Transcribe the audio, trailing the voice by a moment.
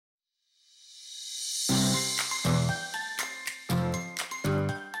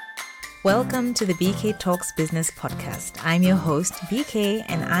Welcome to the BK Talks Business Podcast. I'm your host, BK,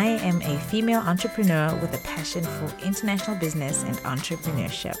 and I am a female entrepreneur with a passion for international business and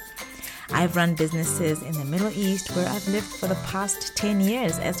entrepreneurship. I've run businesses in the Middle East where I've lived for the past 10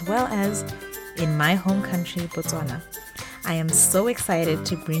 years, as well as in my home country, Botswana. I am so excited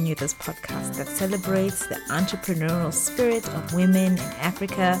to bring you this podcast that celebrates the entrepreneurial spirit of women in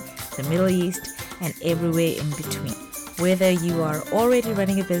Africa, the Middle East, and everywhere in between. Whether you are already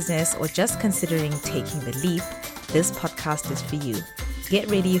running a business or just considering taking the leap, this podcast is for you. Get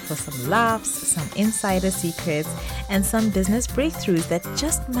ready for some laughs, some insider secrets, and some business breakthroughs that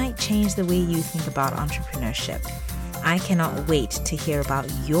just might change the way you think about entrepreneurship. I cannot wait to hear about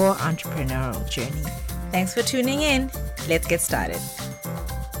your entrepreneurial journey. Thanks for tuning in. Let's get started.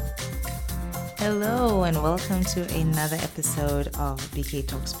 Hello and welcome to another episode of BK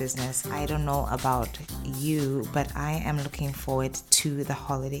Talks Business. I don't know about you, but I am looking forward to the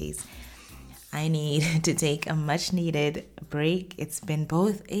holidays. I need to take a much needed break. It's been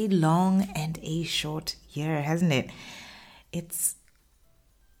both a long and a short year, hasn't it? It's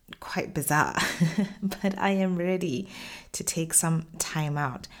quite bizarre, but I am ready to take some time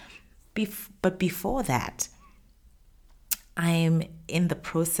out. But before that, I'm in the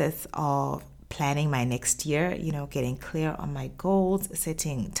process of planning my next year, getting clear on my goals,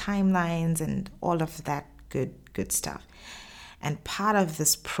 setting timelines, and all of that good stuff. And part of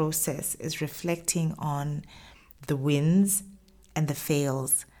this process is reflecting on the wins and the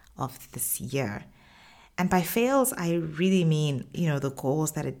fails of this year. And by fails, I really mean, the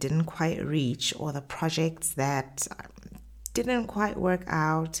goals that it didn't quite reach or the projects that didn't quite work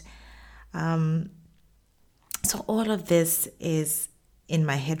out. So all of this is in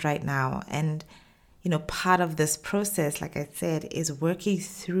my head right now. And, part of this process, like I said, is working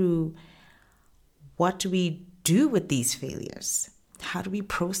through what do we do with these failures? How do we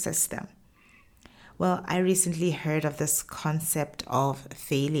process them? Well, I recently heard of this concept of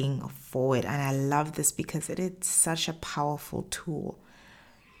failing forward, and I love this because it is such a powerful tool.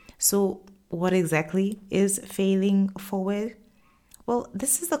 So what exactly is failing forward? Well,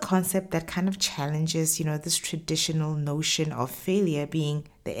 this is the concept that kind of challenges, this traditional notion of failure being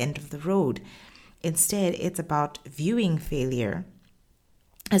the end of the road. Instead, it's about viewing failure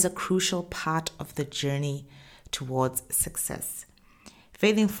as a crucial part of the journey towards success.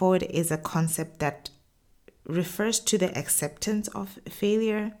 Failing forward is a concept that refers to the acceptance of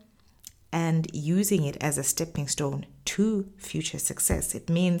failure and using it as a stepping stone to future success. It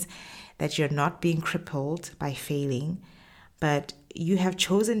means that you're not being crippled by failing, but you have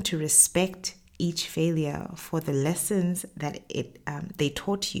chosen to respect each failure for the lessons that they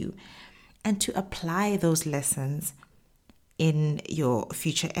taught you and to apply those lessons in your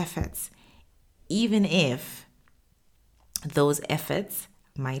future efforts, even if those efforts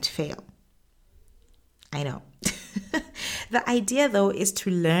might fail. I know. The idea, though, is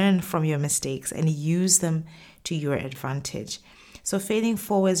to learn from your mistakes and use them to your advantage. So failing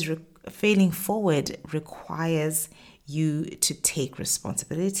forward requires you to take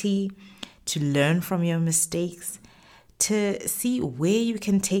responsibility, to learn from your mistakes, to see where you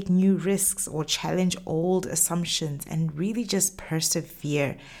can take new risks or challenge old assumptions and really just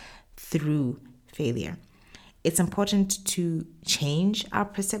persevere through failure. It's important to change our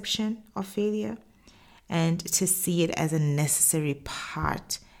perception of failure and to see it as a necessary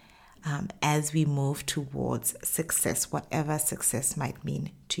part as we move towards success, whatever success might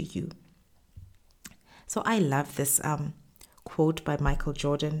mean to you. So I love this quote by Michael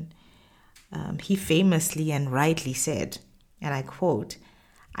Jordan. He famously and rightly said, and I quote,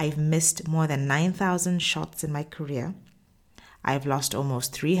 "I've missed more than 9,000 shots in my career. I've lost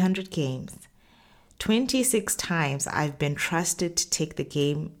almost 300 games. 26 times I've been trusted to take the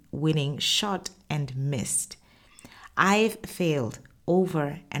game-winning shot and missed. I've failed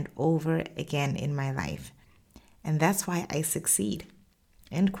over and over again in my life, and that's why I succeed."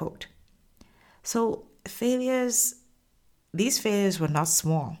 End quote. So these failures were not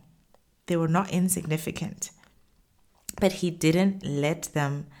small. They were not insignificant. But he didn't let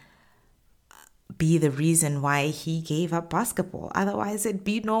them be the reason why he gave up basketball. Otherwise, it'd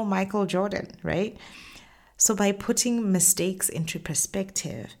be no Michael Jordan, right? So by putting mistakes into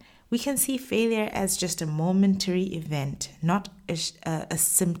perspective, we can see failure as just a momentary event, not a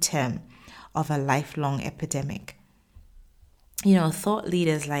symptom of a lifelong epidemic. Thought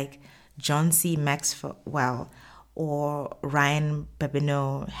leaders like John C. Maxwell or Ryan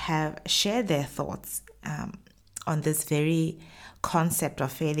Babineau have shared their thoughts on this very concept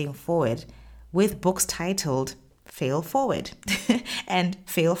of failing forward with books titled fail forward and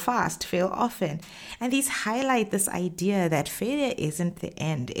fail fast, fail often. And these highlight this idea that failure isn't the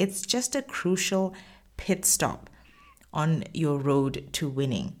end. It's just a crucial pit stop on your road to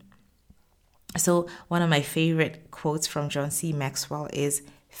winning. So one of my favorite quotes from John C. Maxwell is,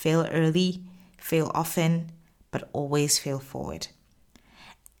 fail early, fail often, but always fail forward.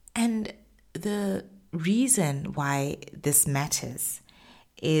 And the reason why this matters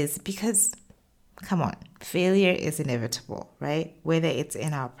is because, come on, failure is inevitable, right? Whether it's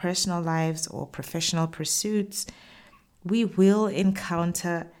in our personal lives or professional pursuits, we will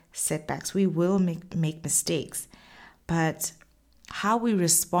encounter setbacks. We will make mistakes. But how we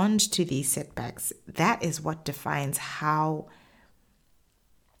respond to these setbacks, that is what defines how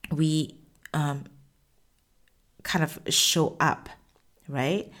we kind of show up,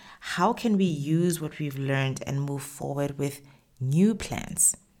 right? How can we use what we've learned and move forward with new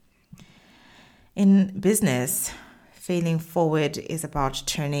plans? In business, failing forward is about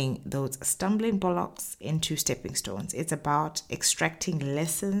turning those stumbling blocks into stepping stones. It's about extracting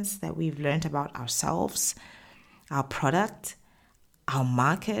lessons that we've learned about ourselves, our product, our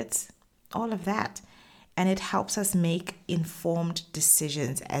market, all of that. And it helps us make informed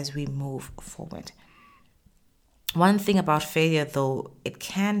decisions as we move forward. One thing about failure, though, it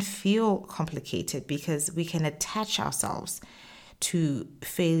can feel complicated because we can attach ourselves to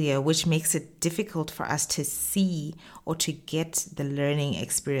failure, which makes it difficult for us to see or to get the learning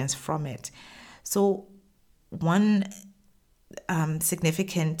experience from it. So one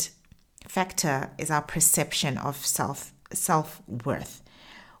significant factor is our perception of self-worth.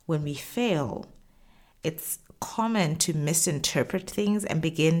 When we fail, it's common to misinterpret things and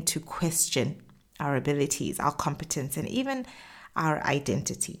begin to question our abilities, our competence, and even our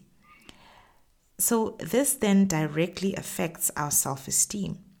identity. So this then directly affects our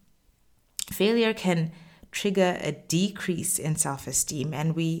self-esteem. Failure can trigger a decrease in self-esteem,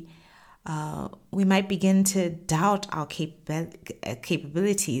 and we might begin to doubt our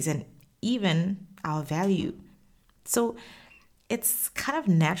capabilities and even our value. So it's kind of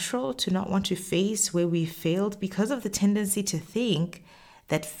natural to not want to face where we failed because of the tendency to think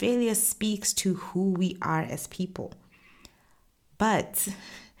that failure speaks to who we are as people. But,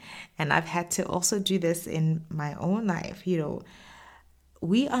 and I've had to also do this in my own life,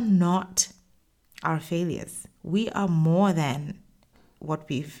 we are not our failures. We are more than what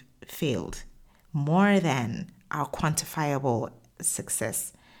we've failed, more than our quantifiable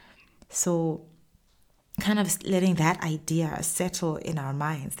success. So kind of letting that idea settle in our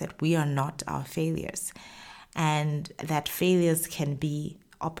minds that we are not our failures and that failures can be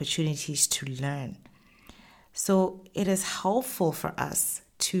opportunities to learn. So it is helpful for us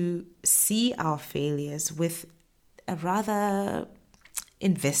to see our failures with a rather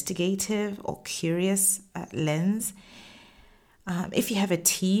investigative or curious lens. If you have a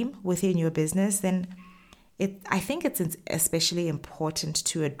team within your business, then I think it's especially important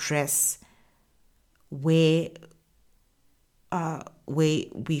to address where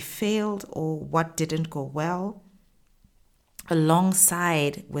we failed or what didn't go well,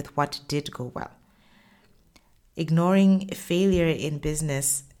 alongside with what did go well. Ignoring failure in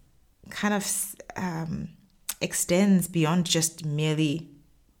business kind of extends beyond just merely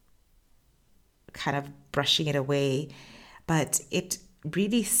kind of brushing it away, but it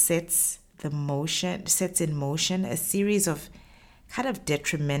really sets in motion a series of kind of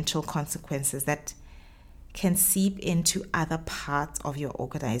detrimental consequences that can seep into other parts of your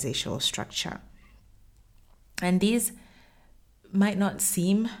organizational structure. And these might not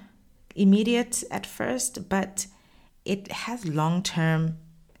seem immediate at first, but it has long-term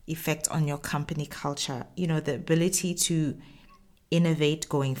effect on your company culture. The ability to innovate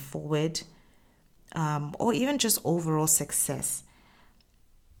going forward, or even just overall success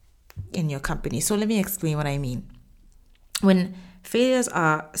in your company. So let me explain what I mean. When failures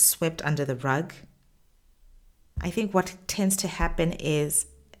are swept under the rug, I think what tends to happen is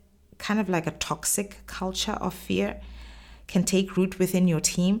kind of like a toxic culture of fear can take root within your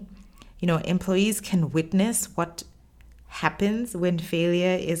team. Employees can witness what happens when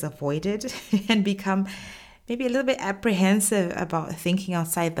failure is avoided and become maybe a little bit apprehensive about thinking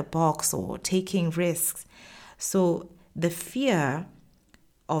outside the box or taking risks. So the fear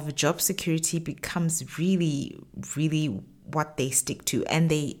of job security becomes really, really what they stick to,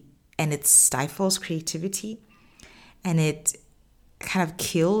 and it stifles creativity, and it kind of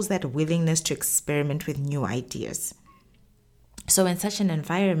kills that willingness to experiment with new ideas. So in such an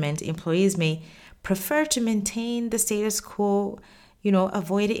environment, employees may prefer to maintain the status quo,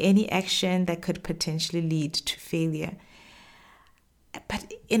 avoid any action that could potentially lead to failure.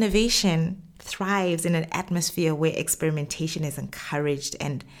 But innovation thrives in an atmosphere where experimentation is encouraged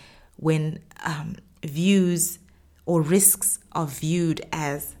and when views or risks are viewed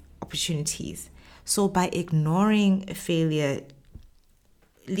as opportunities. So by ignoring failure,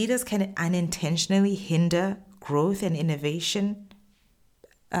 leaders can unintentionally hinder growth and innovation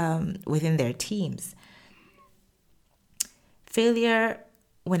within their teams. Failure,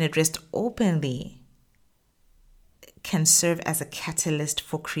 when addressed openly, can serve as a catalyst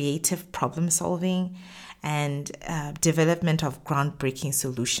for creative problem solving and development of groundbreaking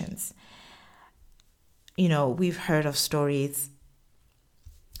solutions. You know, we've heard of stories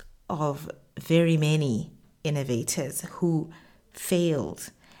of very many innovators who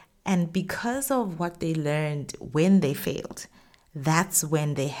failed. And because of what they learned when they failed, that's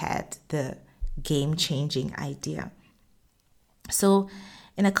when they had the game-changing idea. So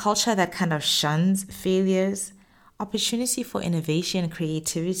in a culture that kind of shuns failures, opportunity for innovation,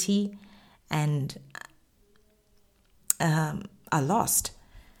 creativity, and are lost.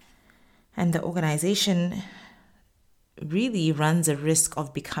 And the organization really runs a risk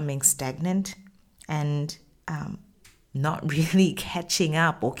of becoming stagnant and not really catching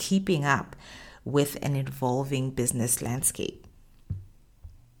up or keeping up with an evolving business landscape.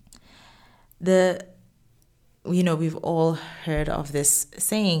 We've all heard of this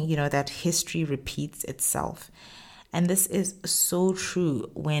saying, that history repeats itself. And this is so true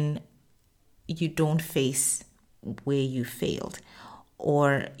when you don't face where you failed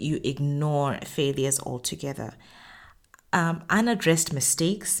or you ignore failures altogether. Unaddressed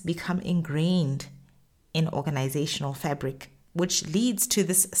mistakes become ingrained in organizational fabric, which leads to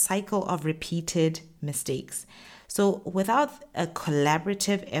this cycle of repeated mistakes. So without a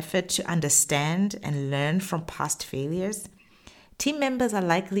collaborative effort to understand and learn from past failures, team members are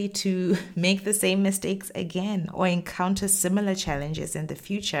likely to make the same mistakes again or encounter similar challenges in the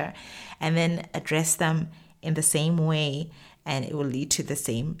future and then address them in the same way, and it will lead to the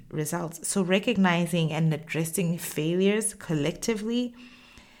same results. So recognizing and addressing failures collectively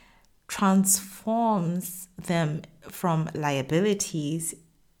transforms them from liabilities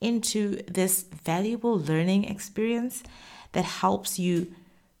into this valuable learning experience that helps you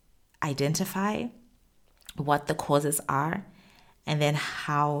identify what the causes are and then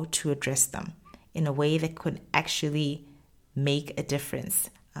how to address them in a way that could actually make a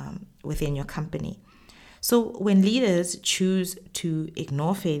difference within your company. So when leaders choose to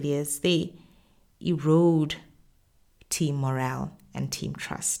ignore failures, they erode team morale and team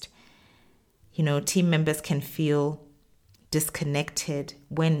trust. Team members can feel disconnected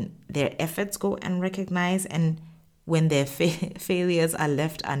when their efforts go unrecognized and when their failures are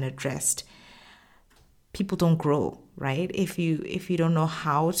left unaddressed. People don't grow, right? If you don't know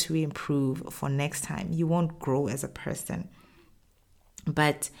how to improve for next time, you won't grow as a person.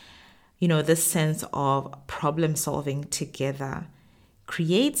 But this sense of problem solving together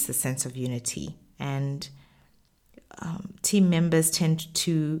creates a sense of unity, and team members tend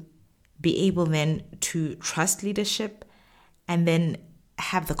to be able then to trust leadership and then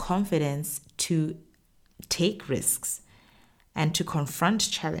have the confidence to take risks and to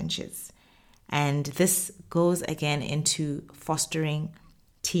confront challenges. And this goes again into fostering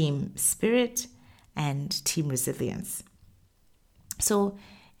team spirit and team resilience. So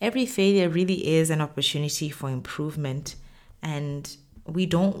every failure really is an opportunity for improvement, and we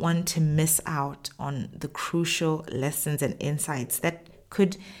don't want to miss out on the crucial lessons and insights that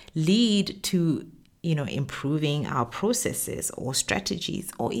could lead to improving our processes or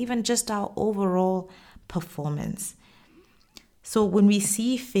strategies or even just our overall performance. So when we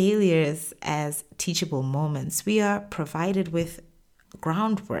see failures as teachable moments, we are provided with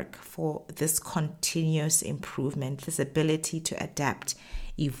groundwork for this continuous improvement, this ability to adapt,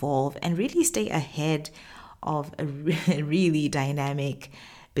 evolve, and really stay ahead of a really dynamic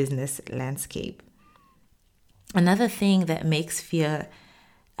business landscape. Another thing that makes failure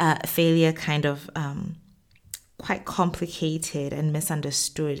kind of quite complicated and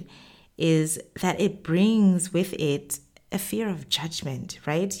misunderstood is that it brings with it a fear of judgment,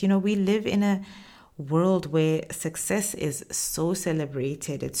 right? We live in a world where success is so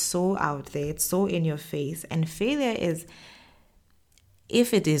celebrated, it's so out there, it's so in your face, and failure is,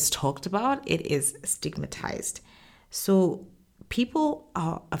 if it is talked about, it is stigmatized. So people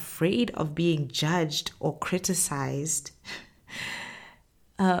are afraid of being judged or criticized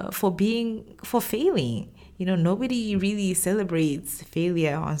for failing. Nobody really celebrates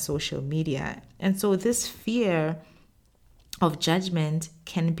failure on social media. And so this fear of judgment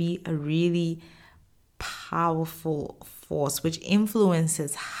can be a really powerful force which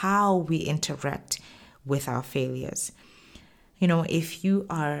influences how we interact with our failures. If you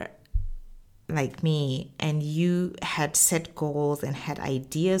are like me and you had set goals and had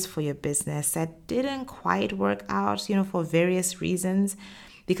ideas for your business that didn't quite work out, for various reasons,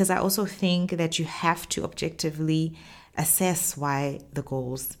 because I also think that you have to objectively assess why the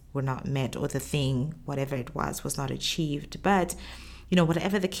goals were not met or the thing, whatever it was not achieved. But,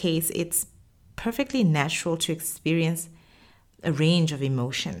 whatever the case, it's perfectly natural to experience a range of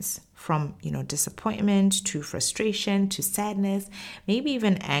emotions from, disappointment to frustration to sadness, maybe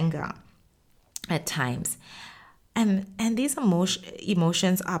even anger at times. And these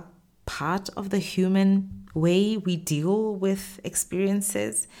emotions are part of the human way we deal with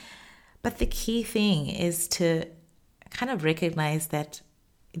experiences. But the key thing is to kind of recognize that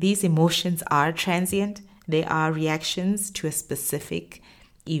these emotions are transient. They are reactions to a specific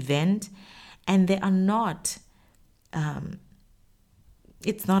event, and they are not,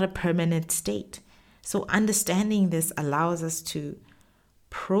 it's not a permanent state. So understanding this allows us to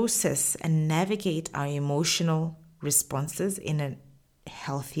process and navigate our emotional responses in a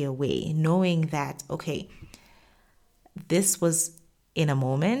healthier way, knowing that, okay, this was in a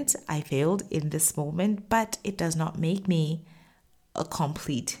moment, I failed in this moment, but it does not make me a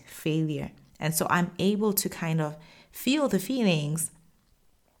complete failure. And so I'm able to kind of feel the feelings,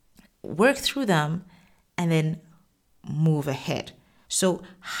 work through them, and then move ahead. So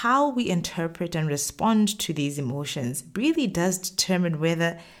how we interpret and respond to these emotions really does determine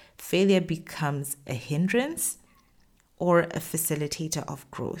whether failure becomes a hindrance or a facilitator of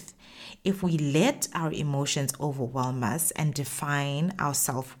growth. If we let our emotions overwhelm us and define our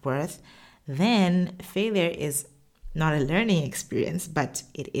self-worth, then failure is not a learning experience, but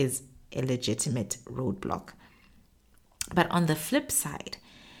it is a legitimate roadblock. But on the flip side,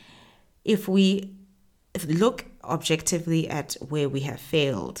 if we look objectively at where we have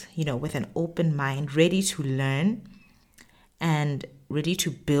failed, with an open mind, ready to learn and ready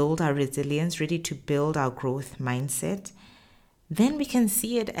to build our resilience, ready to build our growth mindset, then we can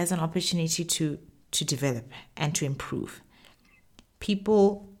see it as an opportunity to develop and to improve.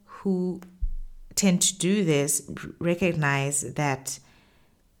 People who tend to do this recognize that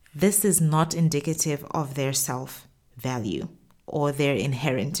this is not indicative of their self-value or their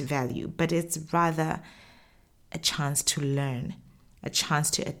inherent value, but it's rather a chance to learn, a chance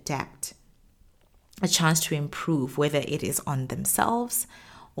to adapt, a chance to improve, whether it is on themselves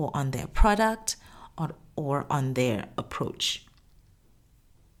or on their product or on their approach.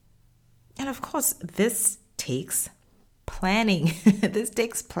 And of course, this takes planning. This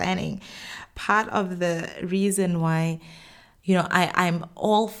takes planning. Part of the reason why, I'm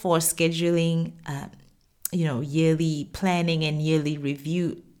all for scheduling, yearly planning and yearly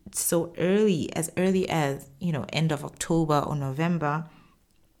review so early as end of October or November,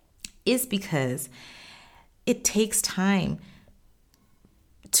 is because it takes time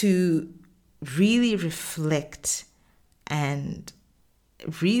to really reflect and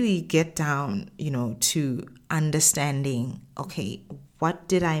really get down, to understanding, okay, what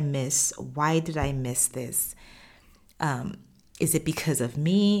did I miss? Why did I miss this? Is it because of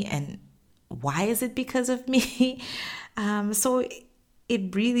me? And why is it because of me? So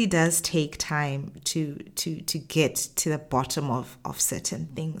it really does take time to get to the bottom of certain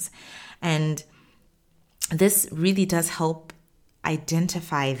things. And this really does help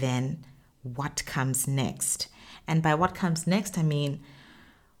identify then what comes next. And by what comes next, I mean,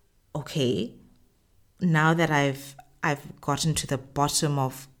 okay, now that I've gotten to the bottom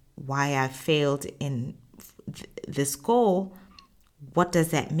of why I failed in this goal, what does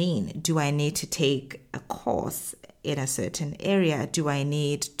that mean? Do I need to take a course in a certain area? Do I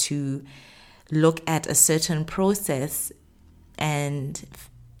need to look at a certain process and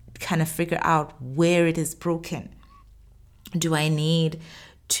kind of figure out where it is broken? Do I need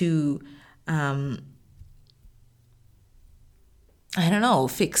to,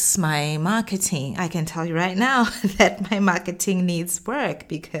 fix my marketing? I can tell you right now that my marketing needs work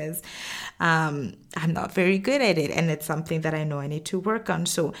because I'm not very good at it, and it's something that I know I need to work on.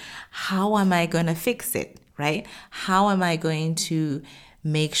 So how am I going to fix it, right? How am I going to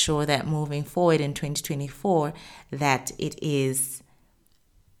make sure that moving forward in 2024 that it is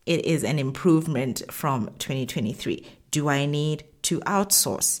an improvement from 2023? Do I need to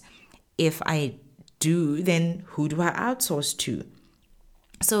outsource? If I do, then who do I outsource to?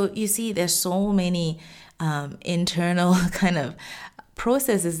 So you see, there's so many internal kind of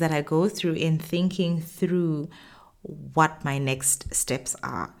processes that I go through in thinking through what my next steps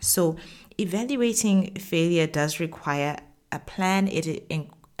are. So evaluating failure does require a plan. It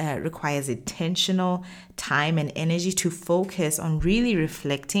requires intentional time and energy to focus on really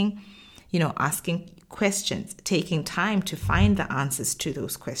reflecting, asking questions, taking time to find the answers to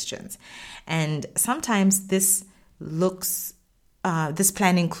those questions. And sometimes this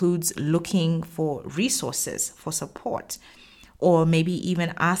plan includes looking for resources for support, or maybe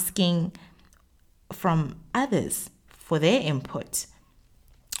even asking from others for their input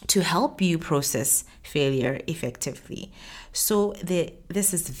to help you process failure effectively. So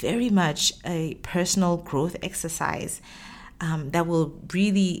this is very much a personal growth exercise that will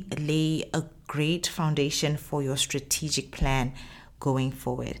really lay a great foundation for your strategic plan going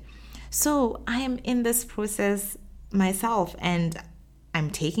forward. So I am in this process myself, and I'm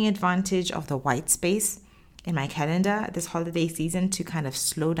taking advantage of the white space in my calendar this holiday season to kind of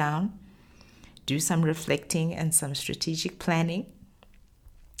slow down, do some reflecting and some strategic planning.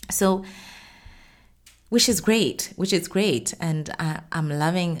 So, which is great. And I'm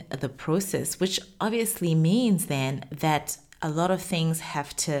loving the process, which obviously means then that a lot of things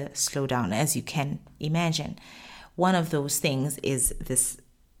have to slow down, as you can imagine. One of those things is this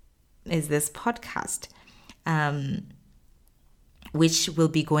podcast, which will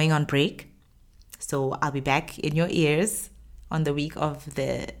be going on break. So I'll be back in your ears on the week of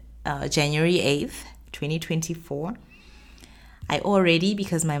the January 8th, 2024. I already,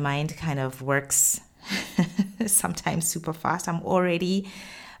 because my mind kind of works sometimes super fast, I'm already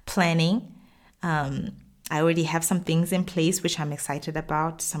planning. I already have some things in place which I'm excited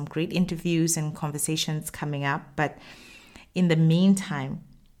about, some great interviews and conversations coming up. But in the meantime,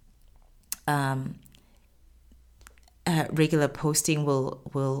 regular posting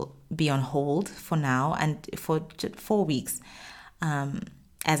will be on hold for now and for 4 weeks,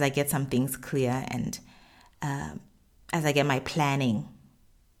 as I get some things clear and as I get my planning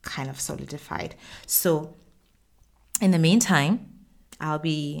kind of solidified. So in the meantime, I'll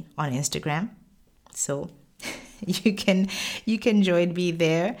be on Instagram, so you can join me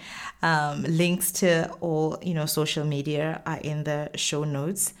there. Links to all social media are in the show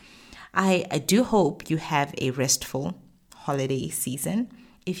notes. I do hope you have a restful holiday season.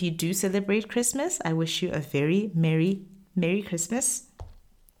 If you do celebrate Christmas, I wish you a very merry Christmas.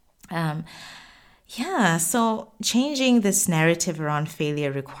 So changing this narrative around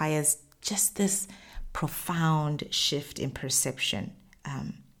failure requires just this profound shift in perception,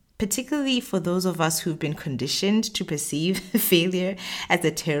 particularly for those of us who've been conditioned to perceive failure as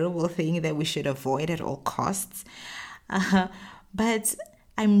a terrible thing that we should avoid at all costs. But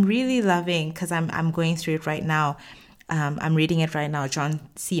I'm really loving, because I'm going through it right now. I'm reading it right now, John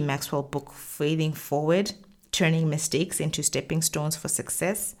C. Maxwell book, Failing Forward, Turning Mistakes into Stepping Stones for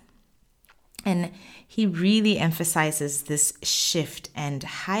Success. And he really emphasizes this shift and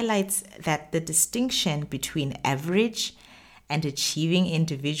highlights that the distinction between average and achieving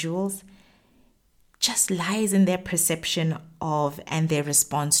individuals just lies in their perception of and their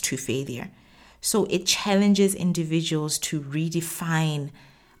response to failure. So it challenges individuals to redefine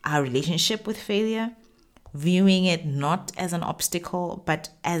our relationship with failure, viewing it not as an obstacle, but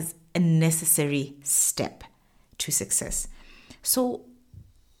as a necessary step to success. So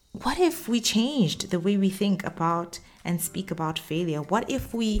what if we changed the way we think about and speak about failure? What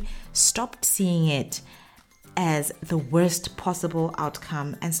if we stopped seeing it as the worst possible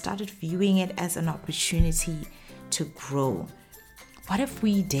outcome and started viewing it as an opportunity to grow? What if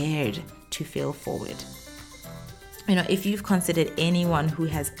we dared to fail forward? If you've considered anyone who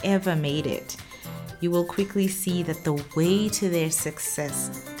has ever made it, you will quickly see that the way to their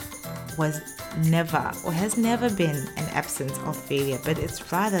success was never or has never been an absence of failure, but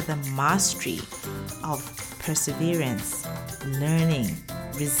it's rather the mastery of perseverance, learning,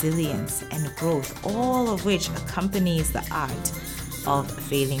 resilience, and growth, all of which accompanies the art of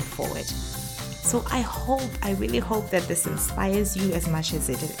failing forward. So I really hope that this inspires you as much as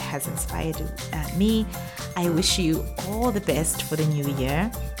it has inspired me. I wish you all the best for the new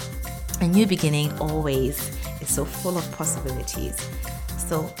year. A new beginning always is so full of possibilities.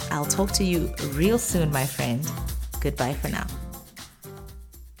 So I'll talk to you real soon, my friend. Goodbye for now.